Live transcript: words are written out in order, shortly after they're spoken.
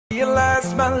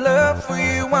realize my love for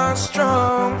you was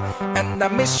strong, and I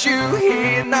miss you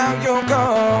here, now you're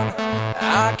gone.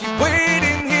 I keep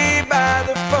waiting here by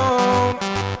the phone,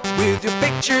 with your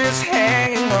pictures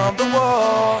hanging on the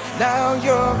wall. Now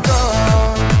you're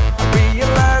gone. I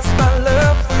realize my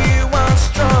love for you was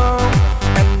strong,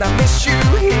 and I miss you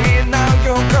here, now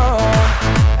you're gone.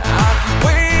 I keep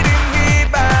waiting here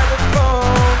by the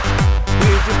phone,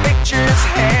 with your pictures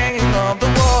hanging on the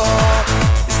wall.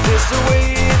 Is this the way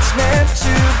it's meant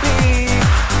to be?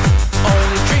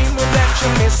 Only dreaming that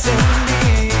you're missing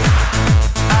me.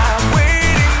 I'm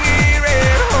waiting here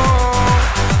at home.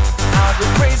 I'll go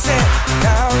crazy,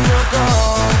 now you're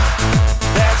gone.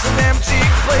 There's an empty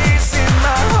place in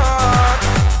my heart.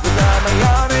 Without my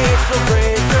heart it will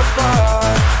break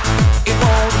apart. It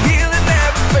won't heal, it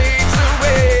never fades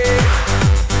away.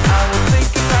 I will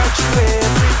think about you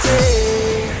every day.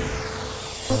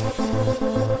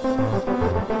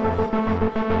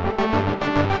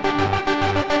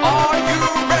 Are you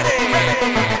ready?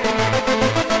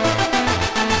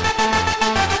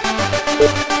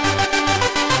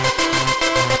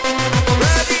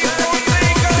 Ready for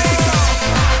takeoff?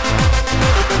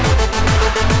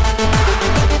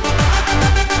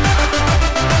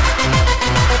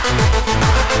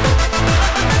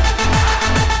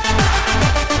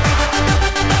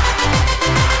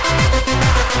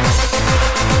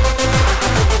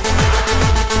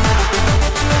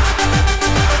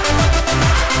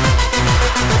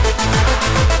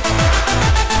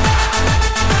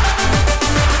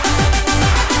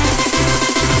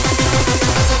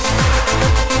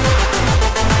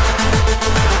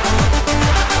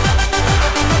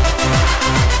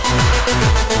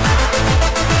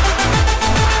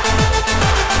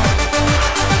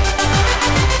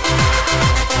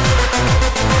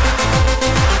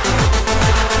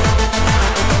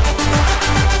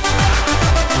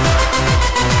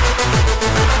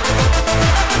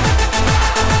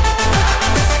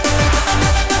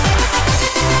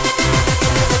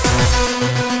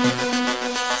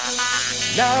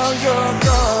 Now you're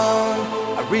gone.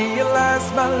 I realize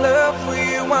my love for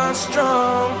you was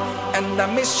strong, and I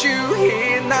miss you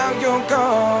here, now you're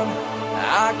gone.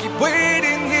 I keep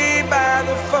waiting here by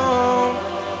the phone,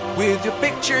 with your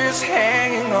pictures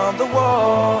hanging on the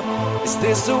wall. Is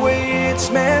this the way it's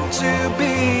meant to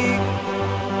be?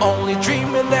 Only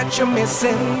dreaming that you're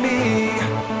missing me.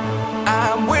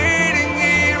 I'm waiting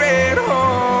here at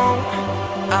home.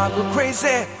 I'll go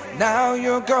crazy, now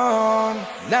you're gone.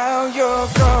 Now you're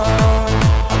gone.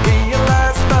 I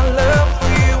realize my love for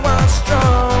you was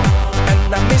strong,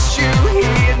 and I miss you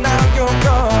here, now you're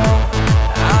gone.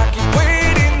 I keep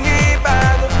waiting here by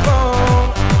the phone,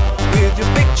 with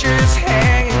your pictures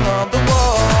hanging on the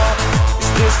wall. Is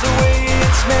this the way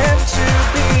it's meant to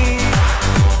be?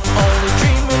 Only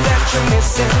dreaming that you're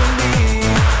missing me.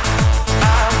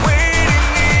 I'm waiting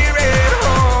here at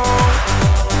home.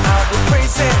 I'll go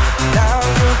crazy, now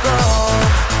you're gone.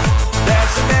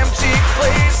 There's an empty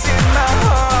place in my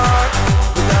heart.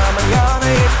 Without my heart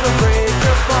it will break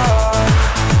apart.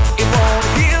 It won't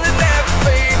heal, it never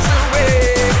fades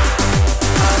away.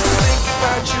 I will think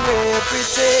about you every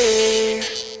day.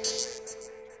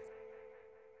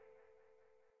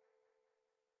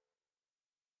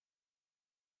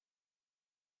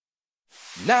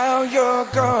 Now you're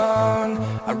gone.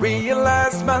 I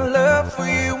realize my love for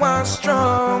you was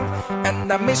strong,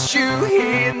 and I miss you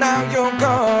here, now you're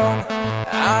gone.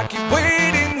 I keep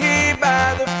waiting here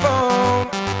by the phone,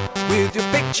 with your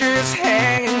pictures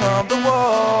hanging on the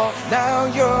wall. Now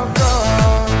you're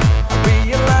gone. I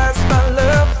realize my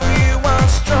love for you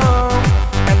was strong,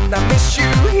 and I miss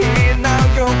you here, now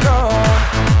you're gone.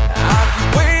 I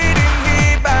keep waiting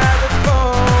here by the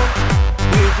phone,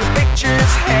 with your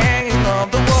pictures hanging on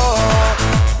the wall.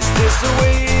 Is this the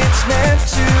way it's meant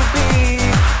to be?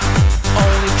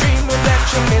 Only dreaming that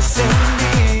you're missing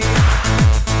me.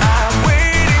 I'm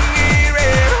waiting here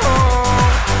at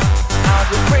home. I'll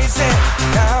go crazy,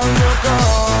 now you're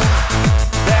gone.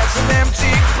 There's an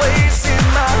empty place in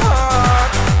my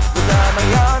heart. Without my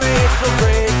heart it will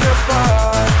break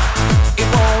apart. It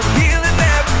won't heal, it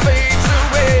never fades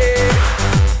away.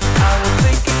 I will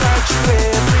think about you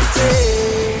every day.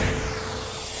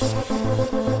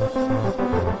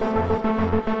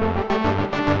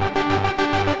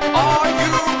 Are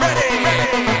you ready?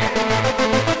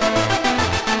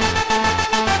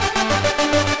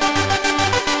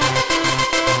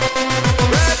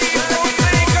 Ready for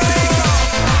takeoff?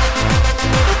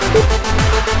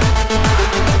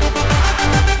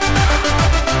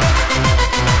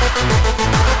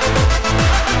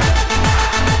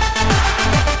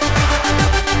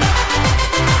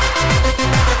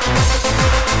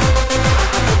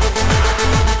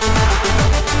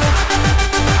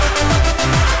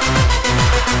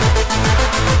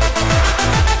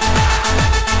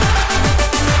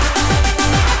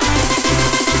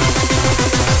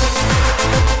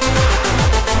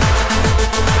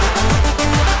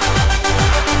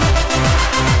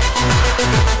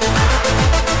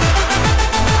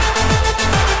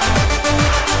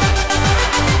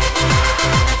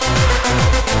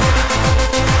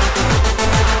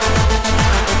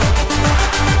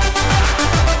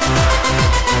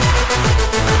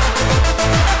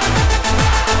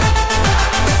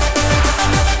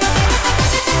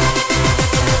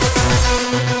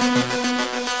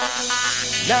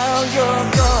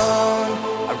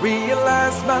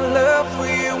 realized my love for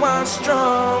you was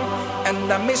strong,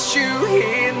 and I miss you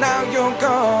here, now you're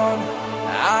gone.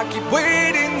 I keep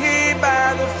waiting here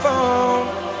by the phone,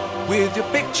 with your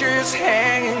pictures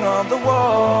hanging on the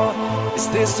wall. Is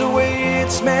this the way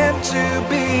it's meant to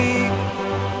be?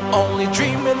 Only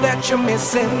dreaming that you're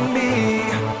missing me.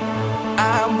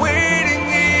 I'm waiting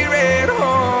here at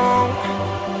home.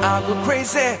 I go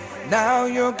crazy, now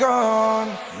you're gone.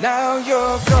 Now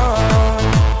you're gone.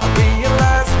 I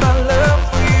realize my love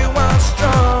for you was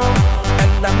strong,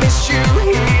 and I miss you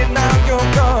here, now you're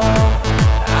gone.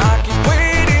 I keep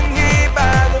waiting here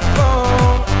by the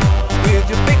phone, with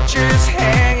your pictures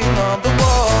hanging on the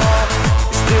wall.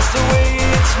 Is this the way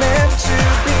it's meant to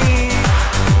be?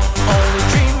 Only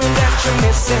dreaming that you're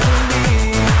missing me.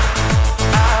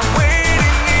 I'm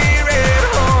waiting here at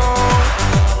home.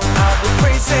 I'll go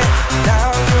crazy, now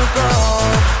you're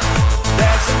gone.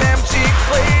 There's an empty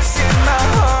place in my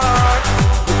heart,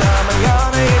 without my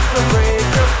heart it will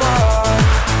break apart.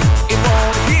 It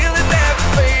won't heal, it never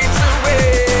fades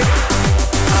away.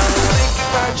 I will think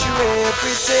about you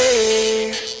every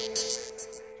day.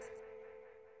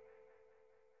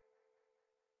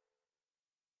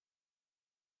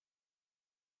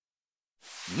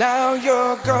 Now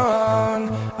you're gone.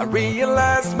 I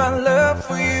realize my love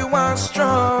for you was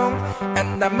strong,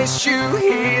 and I miss you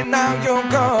here, now you're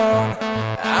gone.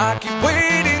 I keep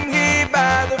waiting here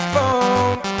by the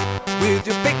phone, with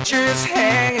your pictures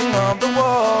hanging on the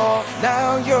wall.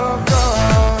 Now you're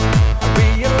gone.